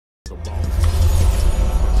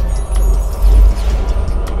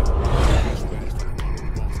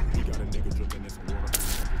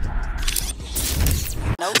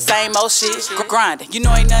Same old shit, grinding. You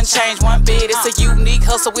know ain't nothing changed one bit. It's a unique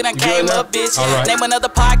hustle, we done came up, bitch. Right. Name another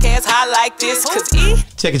podcast high like this, cause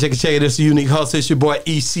Check it. This is Unique Hustle. It's your boy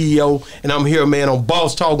ECO, and I'm here, man, on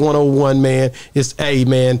Boss Talk 101, man. It's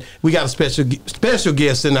man. We got a special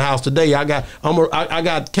guest in the house today. I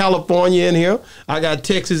got California in here. I got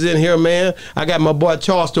Texas in here, man. I got my boy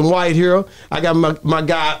Charleston White here. I got my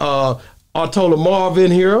guy Ayatollah Marv in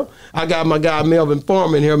here. I got my guy Melvin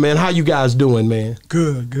in here, man. How you guys doing, man?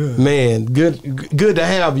 Good. Man, good to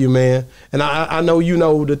have you, man. And I know you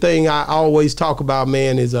know the thing I always talk about,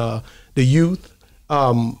 man, is the youth.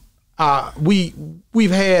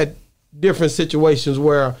 We've had different situations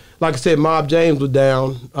where, like I said, Mob James was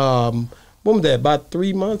down. When was that? About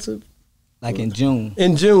 3 months? Like in June.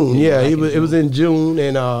 In June, yeah. It was in June,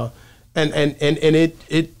 and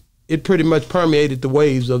it pretty much permeated the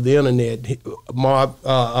waves of the internet. It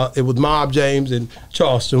was Mob James and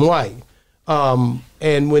Charleston White,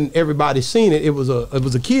 and when everybody seen it, it was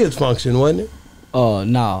a kids function, wasn't it?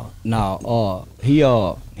 No.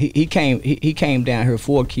 He came down here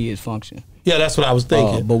for a kids function. Yeah, that's what I was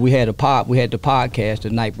thinking. But we had the podcast the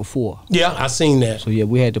night before. Yeah, I seen that. So yeah,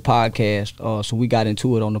 we had the podcast. So we got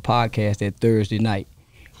into it on the podcast that Thursday night.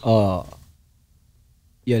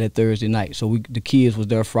 Yeah, that Thursday night. So the kids was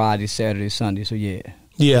there Friday, Saturday, Sunday. So yeah.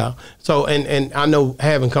 Yeah. So and I know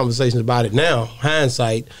having conversations about it now,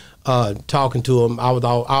 hindsight, talking to them, I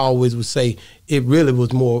always would say it really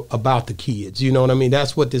was more about the kids. You know what I mean?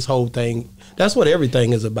 That's what this whole thing. That's what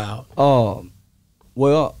everything is about.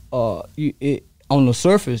 Well, on the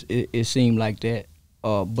surface it seemed like that,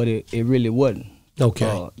 but it really wasn't.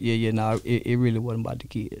 Okay. It really wasn't about the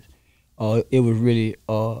kids. It was really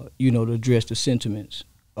to address the sentiments.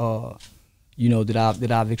 That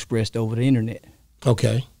I've expressed over the internet.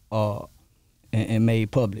 Okay. And made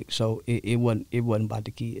public. So it wasn't about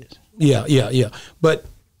the kids. Yeah. But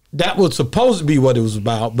that was supposed to be what it was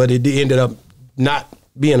about, but it ended up not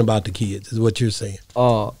being about the kids, is what you're saying. It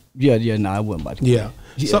wasn't about the kids.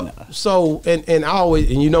 Yeah. So and I always,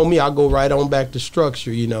 and you know me, I go right on back to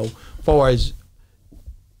structure, far as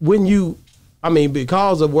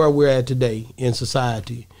because of where we're at today in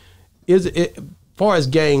society, far as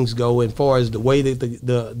gangs go and far as the way that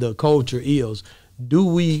the culture is, do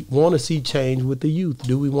we want to see change with the youth?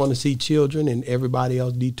 Do we want to see children and everybody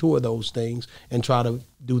else detour those things and try to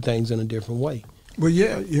do things in a different way? Well,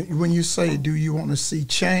 yeah, when you say, do you want to see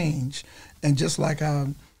change, and just like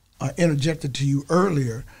I interjected to you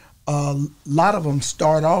earlier, a lot of them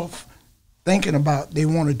start off thinking about they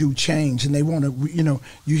want to do change, and they want to,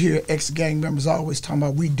 you hear ex-gang members always talking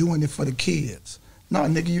about, we doing it for the kids. No,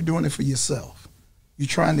 nigga, you're doing it for yourself. You're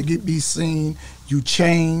trying to be seen. You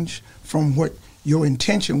change from what your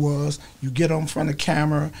intention was. You get on front of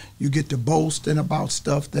camera. You get to boasting about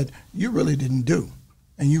stuff that you really didn't do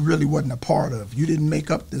and you really wasn't a part of. You didn't make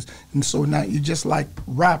up this. And so now you're just like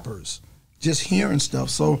rappers, just hearing stuff.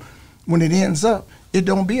 So when it ends up, it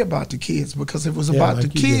don't be about the kids, because if it was about the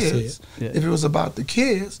kids, if it was about the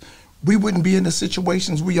kids, we wouldn't be in the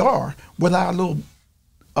situations we are with our little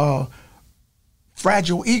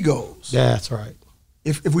fragile egos. That's right.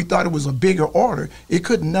 If we thought it was a bigger order, it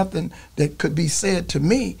nothing that could be said to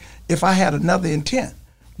me if I had another intent.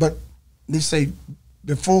 But they say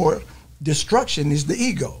before destruction is the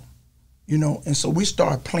ego, and so we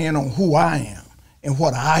start playing on who I am and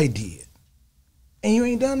what I did, and you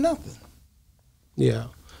ain't done nothing. Yeah.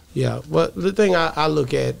 Well, the thing I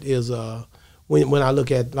look at is when I look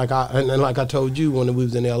at, like I told you when we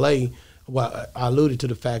was in L.A., well, I alluded to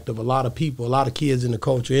the fact of a lot of kids in the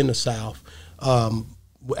culture in the South,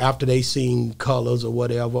 after they seen Colors or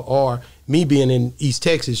whatever, or me being in East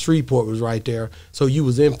Texas, Shreveport was right there, so you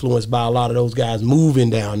was influenced by a lot of those guys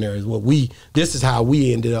moving down there. This is how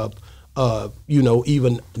we ended up,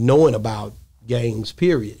 even knowing about gangs,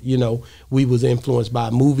 period. We was influenced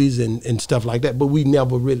by movies and stuff like that, but we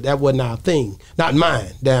never really, that wasn't our thing, not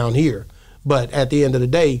mine down here. But at the end of the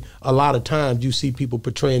day, a lot of times you see people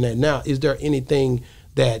portraying that now. Is there anything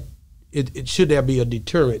that, should there be a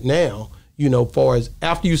deterrent now, far as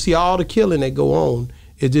after you see all the killing that go on,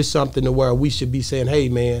 is this something to where we should be saying, hey,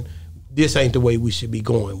 man, this ain't the way we should be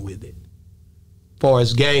going with it, far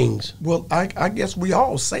as gangs? Well, I guess we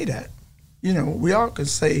all say that. We all could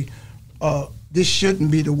say this shouldn't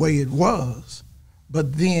be the way it was.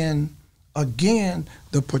 But then, again,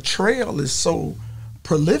 the portrayal is so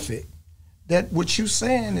prolific that what you're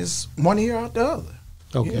saying is one ear out the other.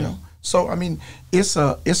 Okay. So, it's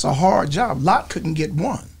a hard job. Lot couldn't get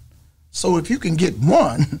one. So if you can get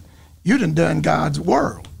one, You done God's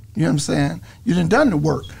world. You know what I'm saying? You done the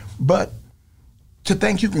work. But to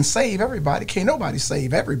think you can save everybody, can't nobody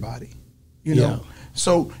save everybody. You know?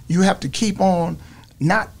 So you have to keep on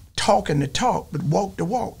not talking the talk, but walk the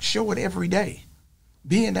walk. Show it every day.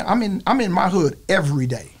 I'm in my hood every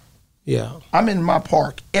day. Yeah. I'm in my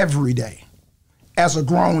park every day as a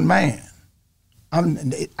grown man.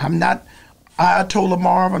 I'm not Ayatollah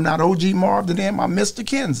Marv, I'm not OG Marv to them, I'm Mr.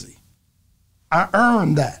 Kinsey. I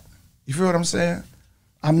earned that. You feel what I'm saying?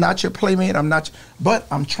 I'm not your playmate, but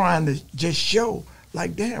I'm trying to just show,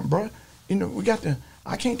 like, damn, bro, you know,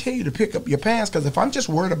 I can't tell you to pick up your pants, because if I'm just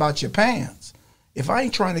worried about your pants, if I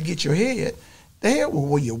ain't trying to get your head, the hell with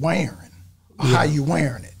what you're wearing, or how you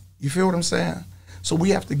wearing it. You feel what I'm saying? So we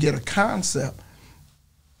have to get a concept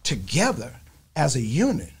together as a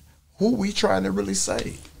unit. Who we trying to really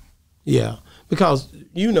save? Yeah, because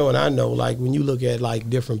you know and I know, like, when you look at, like,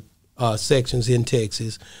 different sections in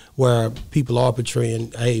Texas where people are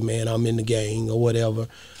portraying, hey, man, I'm in the gang or whatever,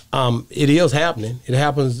 it is happening. It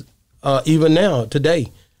happens even now,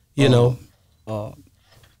 today, you know.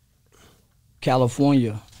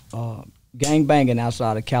 California, gang banging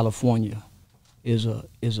outside of California is a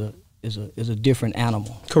different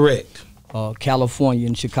animal. Correct. California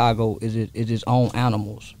and Chicago is its own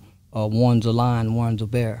animals. One's a lion, one's a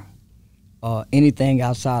bear. Anything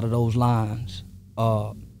outside of those lines,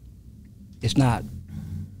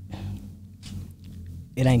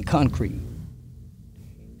 it ain't concrete.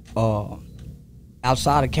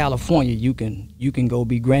 Outside of California, you can go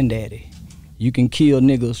be granddaddy. You can kill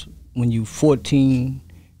niggas when you 14.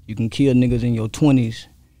 You can kill niggas in your 20s.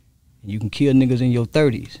 And you can kill niggas in your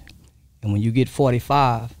 30s. And when you get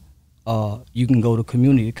 45, you can go to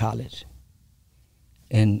community college.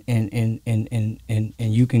 And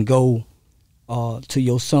you can go to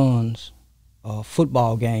your son's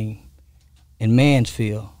football game in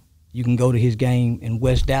Mansfield. You can go to his game in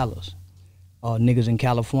West Dallas. Niggas in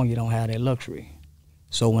California don't have that luxury.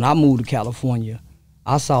 So when I moved to California,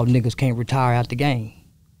 I saw niggas can't retire out the game.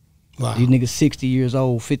 Wow. These niggas 60 years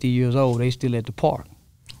old, 50 years old, they still at the park.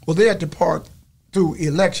 Well, they're at the park through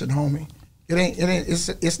election, homie.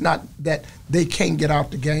 It's not that they can't get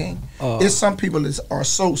out the game. It's some people that are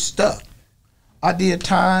so stuck. I did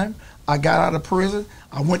time. I got out of prison.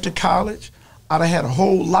 I went to college. I'd have had a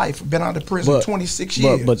whole life. Been out of prison 26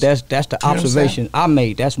 years. But that's the observation I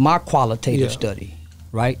made. That's my qualitative study,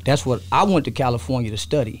 right? That's what I went to California to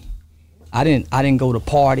study. I didn't go to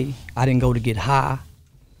party. I didn't go to get high.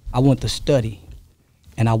 I went to study,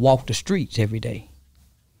 and I walked the streets every day.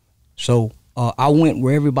 So I went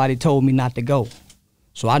where everybody told me not to go.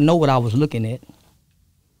 So I know what I was looking at.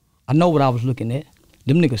 Them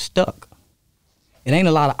niggas stuck. It ain't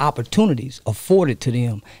a lot of opportunities afforded to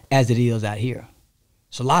them as it is out here.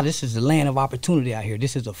 So this is the land of opportunity out here.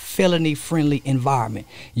 This is a felony-friendly environment.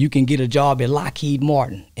 You can get a job at Lockheed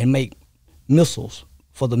Martin and make missiles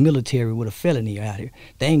for the military with a felony out here.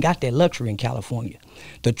 They ain't got that luxury in California.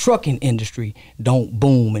 The trucking industry don't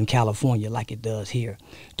boom in California like it does here.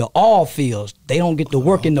 The oil fields, they don't get to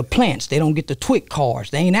work in the plants. They don't get to twit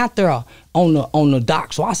cars. They ain't out there on the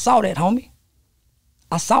dock. So I saw that, homie.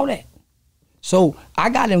 I saw that. So I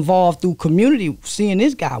got involved through community, seeing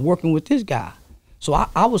this guy, working with this guy. So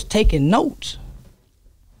I was taking notes.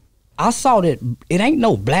 I saw that it ain't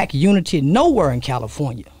no black unity nowhere in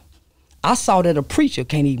California. I saw that a preacher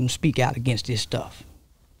can't even speak out against this stuff.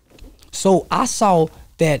 So I saw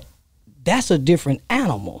that that's a different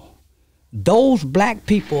animal. Those black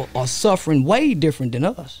people are suffering way different than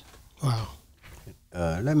us. Wow.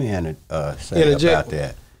 Let me say about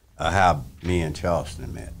that, how me and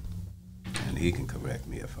Charleston met. And he can correct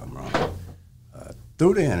me if I'm wrong.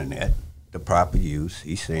 Through the internet, the proper use,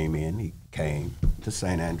 he seen me and he came to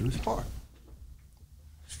St. Andrews Park.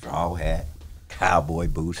 Straw hat, cowboy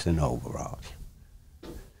boots, and overalls.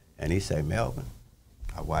 And he said, Melvin,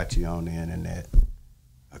 I watch you on the internet.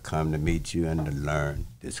 I come to meet you and to learn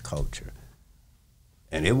this culture.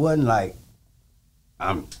 And it wasn't like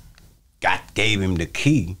God gave him the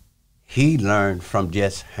key. He learned from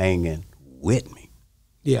just hanging with me.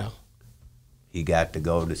 Yeah. He got to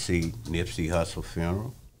go to see Nipsey Hussle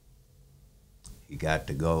funeral. He got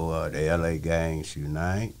to go to LA Gangs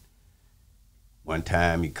Unite. One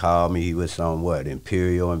time he called me, he was on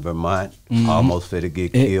Imperial in Vermont, almost fit to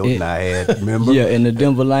get killed, and I had, remember? Yeah, in the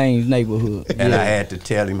Denver Lanes neighborhood. And I had to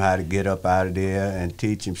tell him how to get up out of there and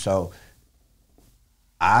teach him. So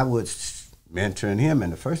I was mentoring him,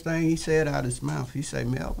 and the first thing he said out of his mouth, he said,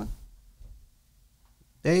 Melvin,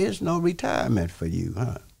 there is no retirement for you,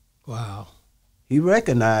 huh? Wow. He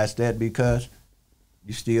recognized that because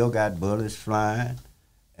you still got bullets flying,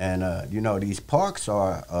 And, you know, these parks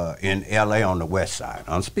are in L.A. on the west side.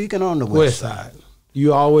 I'm speaking on the west side.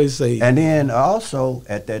 You always say. And then also,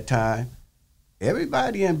 at that time,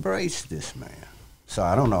 everybody embraced this man. So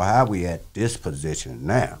I don't know how we at this position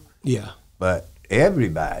now. Yeah. But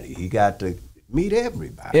everybody, he got to meet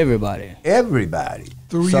everybody. Everybody.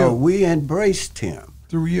 Through so you. we embraced him.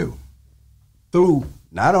 Through you. Through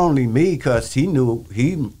not only me, because he knew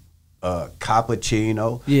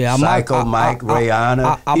Cappuccino, Yeah, Psycho Mike,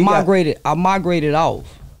 Rihanna. I migrated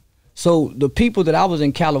off. So the people that I was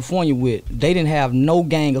in California with, they didn't have no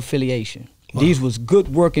gang affiliation. Wow. These was good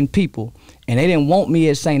working people, and they didn't want me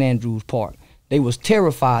at St. Andrews Park. They was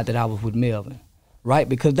terrified that I was with Melvin, right?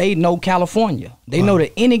 Because they know California. They know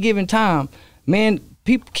that any given time, man,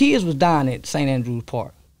 kids was dying at St. Andrews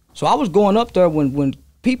Park. So I was going up there when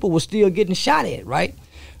people were still getting shot at, right?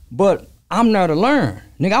 But I'm there to learn.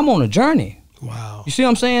 Nigga, I'm on a journey. Wow. You see what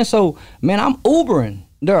I'm saying? So, man, I'm Ubering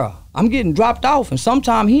there. I'm getting dropped off, and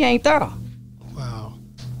sometime he ain't there. Wow.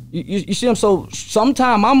 You see him? So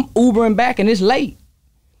sometime I'm Ubering back, and it's late.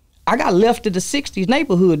 I got left at the 60s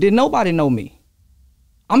neighborhood. Didn't nobody know me.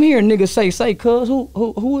 I'm hearing niggas say, cuz,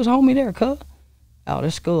 who is homie there, cuz? Oh,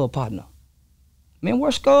 that's Skull partner. Man,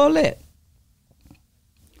 where's Skull at?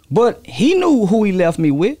 But he knew who he left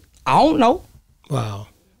me with. I don't know. Wow.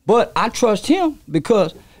 But I trust him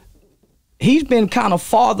because he's been kind of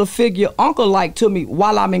father figure, uncle-like to me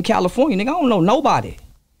while I'm in California. Nigga, I don't know nobody.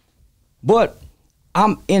 But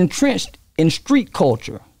I'm entrenched in street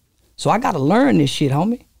culture. So I got to learn this shit,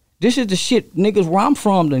 homie. This is the shit niggas where I'm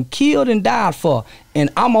from done killed and died for. And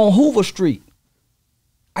I'm on Hoover Street.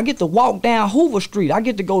 I get to walk down Hoover Street. I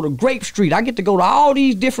get to go to Grape Street. I get to go to all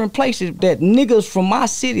these different places that niggas from my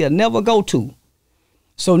city will never go to.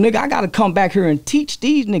 So, nigga, I got to come back here and teach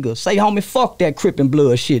these niggas. Say, homie, fuck that Crip and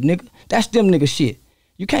Blood shit, nigga. That's them nigga shit.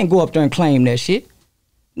 You can't go up there and claim that shit.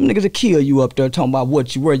 Them niggas will kill you up there talking about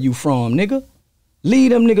where you from, nigga.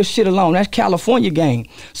 Leave them niggas shit alone. That's California gang.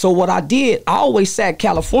 So what I did, I always sat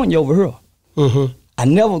California over here. Mm-hmm. I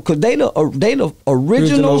never, cause they the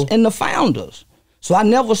originals and the founders. So I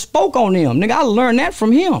never spoke on them. Nigga, I learned that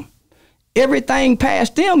from him. Everything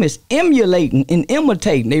past them is emulating and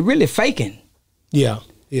imitating. They really faking. Yeah,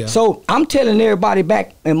 yeah. So I'm telling everybody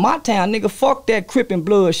back in my town, nigga, fuck that Crip and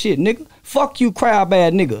Blood shit, nigga. Fuck you, crowd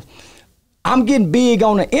bad niggas. I'm getting big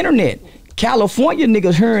on the internet. California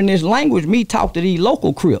niggas hearing this language, me talk to these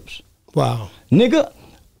local Crips. Wow. Nigga,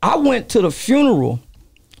 I went to the funeral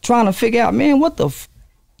trying to figure out, man, what the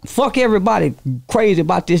fuck everybody crazy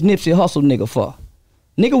about this Nipsey Hussle nigga for?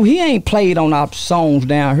 Nigga, he ain't played on our songs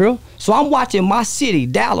down here. So I'm watching my city,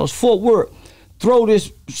 Dallas, Fort Worth, throw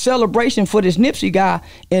this celebration for this Nipsey guy,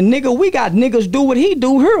 and nigga, we got niggas do what he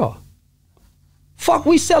do here. Fuck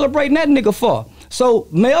we celebrating that nigga for? So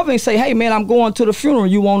Melvin say, hey man, I'm going to the funeral,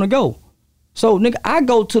 you wanna go? So nigga, I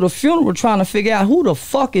go to the funeral trying to figure out who the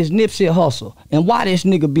fuck is Nipsey Hussle and why this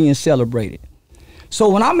nigga being celebrated. So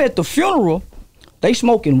when I'm at the funeral, they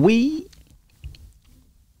smoking weed.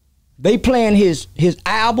 They playing his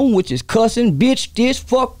album, which is cussing, bitch this,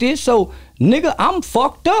 fuck this. So nigga, I'm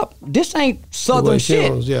fucked up. This ain't Southern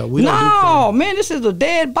shit. Yeah, no, man, this is a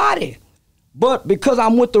dead body. But because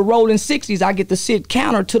I'm with the Rolling 60s, I get to sit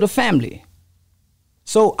counter to the family.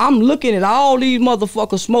 So I'm looking at all these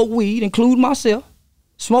motherfuckers smoke weed, including myself,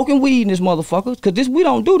 smoking weed in this motherfucker, because we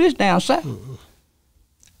don't do this down south.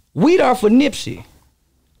 We there for Nipsey.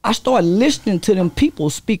 I started listening to them people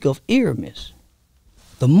speak of Eramis,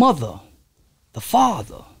 the mother, the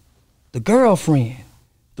father, the girlfriend,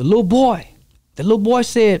 the little boy. The little boy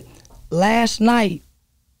said, last night,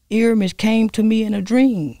 Eramis came to me in a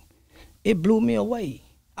dream. It blew me away.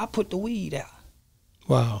 I put the weed out.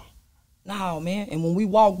 Wow. No, man. And when we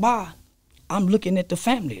walk by, I'm looking at the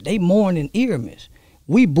family. They mourning Eramis.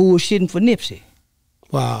 We bullshitting for Nipsey.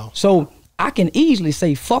 Wow. So I can easily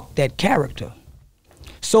say, fuck that character.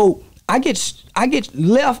 So I get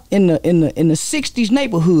left in the 60s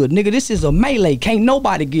neighborhood. Nigga, this is a melee. Can't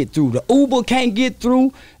nobody get through. The Uber can't get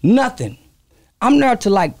through. Nothing. I'm there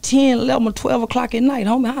till like 10, 11, or 12 o'clock at night,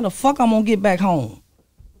 homie. How the fuck I'm gonna get back home?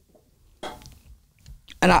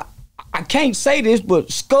 And I can't say this,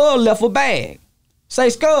 but Skull left a bag. Say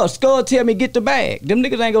Skull tell me get the bag. Them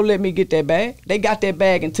niggas ain't gonna let me get that bag. They got that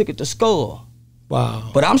bag and took it to Skull.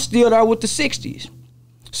 Wow. But I'm still there with the 60s.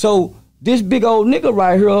 So this big old nigga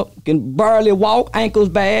right here can barely walk, ankles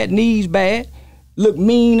bad, knees bad, look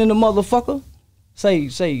mean in the motherfucker. Say,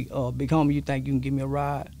 big homie, you think you can give me a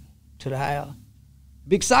ride to the house?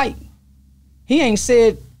 Big sight. He ain't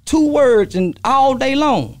said 2 words and all day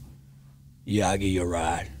long. Yeah, I'll give you a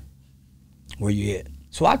ride. Where you at?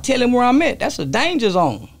 So I tell him where I'm at. That's a danger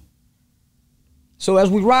zone. So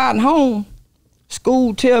as we riding home,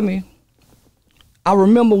 school tell me, I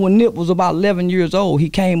remember when Nip was about 11 years old, he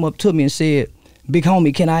came up to me and said, "Big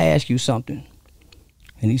homie, can I ask you something?"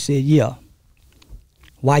 And he said, "Yeah."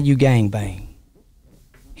 "Why you gangbang?"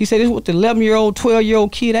 He said, "This is what the 11-year-old,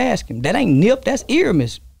 12-year-old kid asked him. That ain't Nip, that's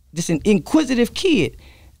Aramis. This an inquisitive kid."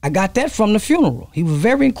 I got that from the funeral. He was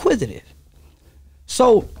very inquisitive.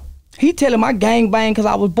 So he tell him I gangbang because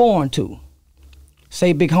I was born to.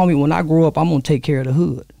 Say, "Big homie, when I grow up, I'm gonna take care of the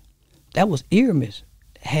hood." That was Aramis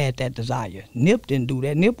had that desire. Nip didn't do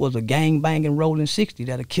that. Nip was a gang-banging rolling 60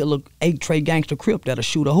 that'll kill a 8-tray gangster Crip that'll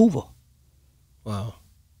shoot a Hoover. Wow.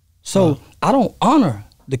 So I don't honor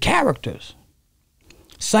the characters.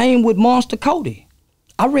 Same with Monster Cody.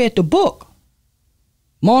 I read the book.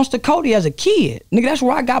 Monster Cody as a kid. Nigga, that's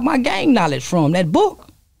where I got my gang knowledge from, that book.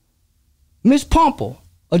 Miss Pumple,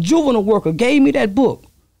 a juvenile worker, gave me that book.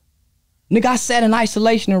 Nigga, I sat in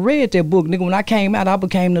isolation and read that book. Nigga, when I came out, I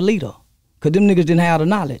became the leader. Because them niggas didn't have the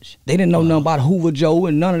knowledge. They didn't know nothing about Hoover Joe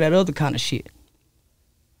and none of that other kind of shit.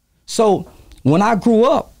 So when I grew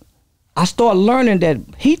up, I started learning that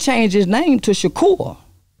he changed his name to Shakur.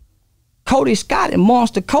 Cody Scott and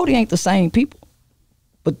Monster Cody ain't the same people.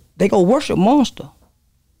 But they go worship Monster.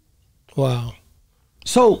 Wow.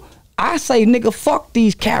 So I say, nigga, fuck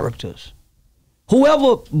these characters.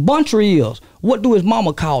 Whoever Buncher is, what do his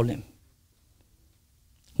mama call him?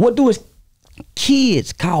 What do his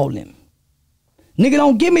kids call him? Nigga,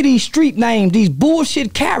 don't give me these street names, these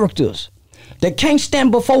bullshit characters that can't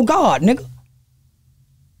stand before God, nigga.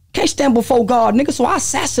 Can't stand before God, nigga, so I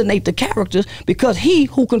assassinate the characters because he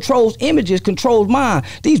who controls images controls mine.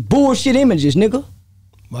 These bullshit images, nigga.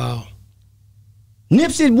 Wow.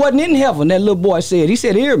 Nipsey wasn't in heaven, that little boy said. He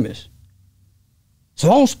said Aramis. So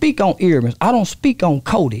I don't speak on Aramis. I don't speak on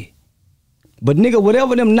Cody. But nigga,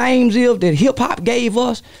 whatever them names is that hip-hop gave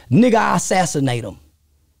us, nigga, I assassinate them.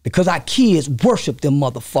 Because our kids worship them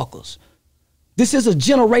motherfuckers. This is a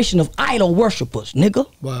generation of idol worshipers, nigga.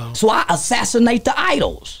 Wow. So I assassinate the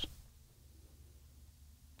idols.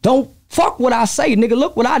 Don't fuck what I say, nigga.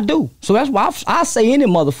 Look what I do. So that's why I say any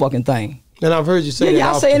motherfucking thing. And I've heard you say that.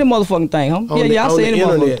 Yeah, I say any motherfucking thing, huh? I say any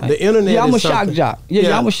motherfucking thing. The internet I'm a is shock something. jock.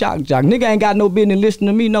 Yeah, I'm a shock jock. Nigga ain't got no business listening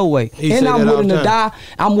to me, no way. And I'm willing to die.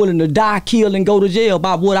 I'm willing to die, kill, and go to jail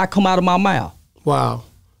about what I come out of my mouth. Wow.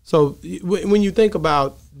 So when you think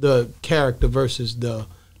about the character versus the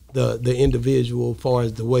individual, as far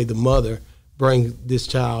as the way the mother brings this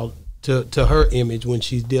child to her image when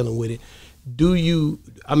she's dealing with it, do you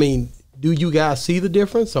guys see the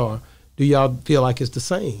difference, or do y'all feel like it's the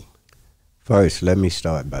same? First, let me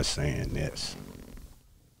start by saying this.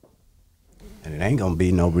 And it ain't gonna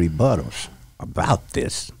be no rebuttals about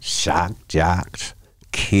this. Shock jocks,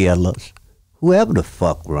 killers, whoever the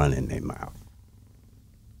fuck running their mouth.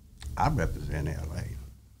 I represent LA.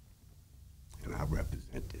 And I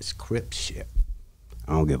represent this Crip shit.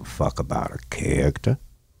 I don't give a fuck about a character,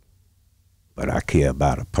 but I care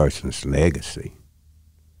about a person's legacy.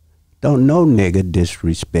 Don't no nigga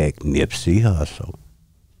disrespect Nipsey Hussle,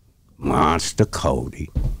 Monster Cody,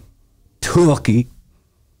 Tookie,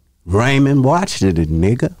 Raymond Washington,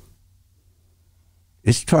 nigga.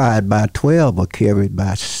 It's tried by 12 or carried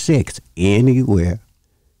by 6 anywhere,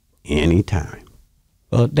 anytime.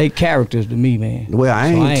 They characters to me, man. Well, I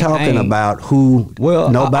ain't talking about who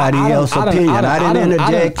nobody else's opinion. I didn't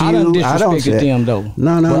interject you. I done disrespected them, though.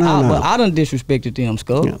 No. But I done disrespected them,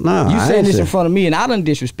 Skull. No, you saying this in front of me, and I done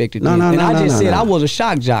disrespected them. And I just said I was a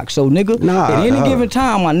shock jock. So, nigga, at any given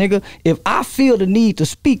time, my nigga, if I feel the need to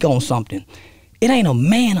speak on something, it ain't a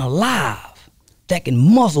man alive that can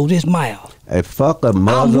muzzle this mouth. Hey, fuck a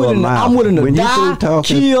muzzle of mouth. I'm willing to die,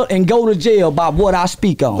 kill, and go to jail about what I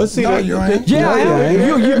speak on. But see, No, you ain't.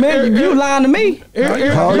 You lying to me?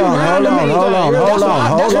 Hold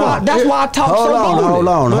on. That's why I talk so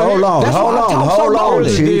boldly. Hold on,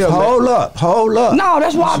 Chief. Hold up. No,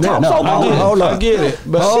 that's why I talk so boldly. Hold up. I get it.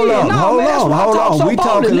 But Hold on. We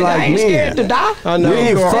talking like I ain't scared to men. die. I know. We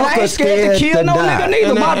ain't I fucking ain't scared to kill no nigga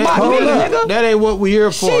neither. About me, nigga. That ain't what we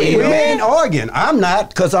here for. Shit, We you know? man. ain't arguing. I'm not,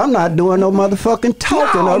 because I'm not doing no motherfucking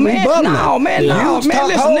talking or man, rebutting. no, man. Listen,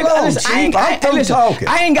 Hold on, listen, Chief. I'm through talking.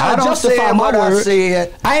 I ain't got to justify my words. I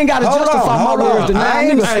ain't got to justify my words to I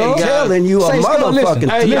ain't telling you a motherfucking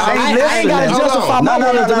Hey, I ain't got to justify my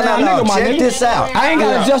words to nigga, my nigga. Check this out. I ain't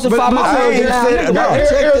got to justify my words to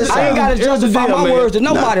nigga. I ain't got to justify my words to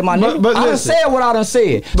nobody, my nigga. I done said what I done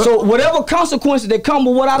said. So whatever consequences that come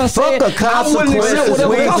with what I done said, I'm willing to accept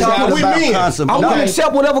whatever consequences. I'm willing to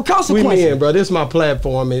accept whatever consequences. We men, bro. This is my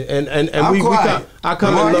platform, and I'm we quiet. I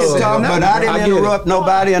come in love. But I didn't interrupt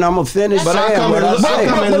nobody, and I'm gonna finish. But I come in love.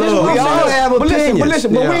 We all have opinions. But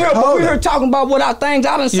listen, we here talking about what our things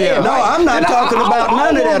I done said. No, I'm not talking about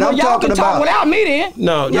none of that. I'm talking about without me then.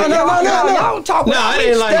 No. Y'all don't talk without me. No, it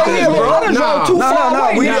ain't like that, bro. No,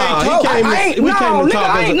 we came to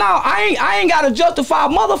talk. I ain't got to justify a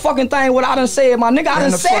motherfucking thing what I done said, my nigga. I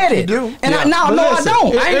done said it. And I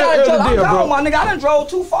don't. I ain't got to justify, my nigga. I done drove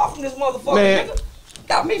too far from this motherfucker, nigga.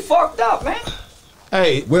 Got me fucked up, man.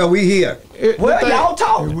 Hey, well, we here. Well, y'all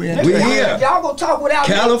talk. We here. Y'all gonna talk without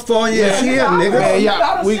California is here, nigga. Man,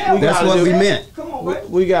 that's what we meant. Come on,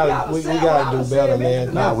 we gotta do better,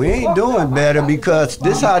 man. No, we ain't doing better because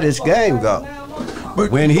this how this game go. But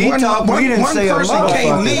when he talked, we didn't say a motherfucker.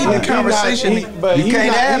 Can't lead the conversation. You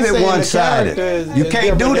can't have it one-sided. You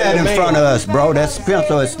can't do that in front of us, bro. That's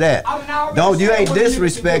simple as that. You ain't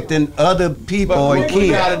disrespecting other people and kids.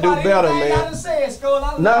 We gotta do better, man.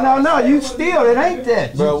 No. You still, it ain't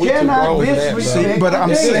that. You cannot disrespect. But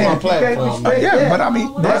I'm saying, but I mean,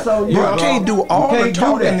 you can't do all the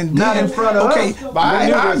talking and not in front of us. Okay,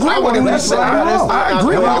 I agree with what he said. I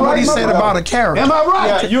agree with what he said about a character. Am I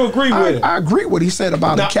right? Yeah, you agree with it. I agree what he said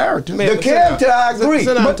about the character. The character, I agree.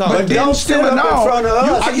 But don't sit up in front of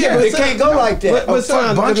us. It can't go like that. But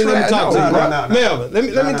son, let me talk to you, bro. Melvin,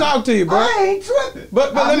 let me talk to you, bro. I ain't tripping.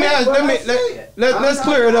 But let's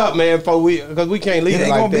clear it up, man, because we can't leave it like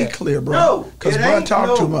that. It ain't gonna be clear, bro. Because bro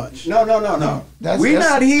talk too much. No. We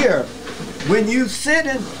not here. When you sit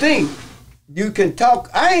and think, you can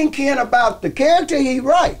talk. I ain't caring about the character, he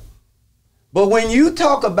right. But when you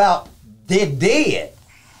talk about the dead.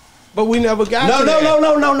 But we never got no.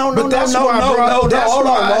 But that's why, bro. Hold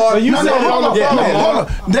on, Marv. You said hold on.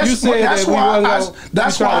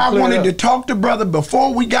 That's why I wanted to talk to brother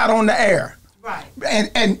before we got on the air. Right.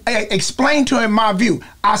 And explain to him my view.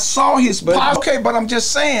 I saw his okay, but I'm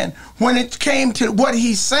just saying, when it came to what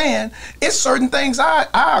he's saying, it's certain things I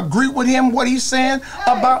agree with him, what he's saying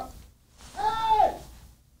about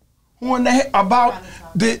we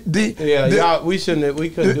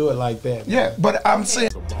couldn't do it like that. Yeah, but I'm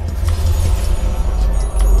saying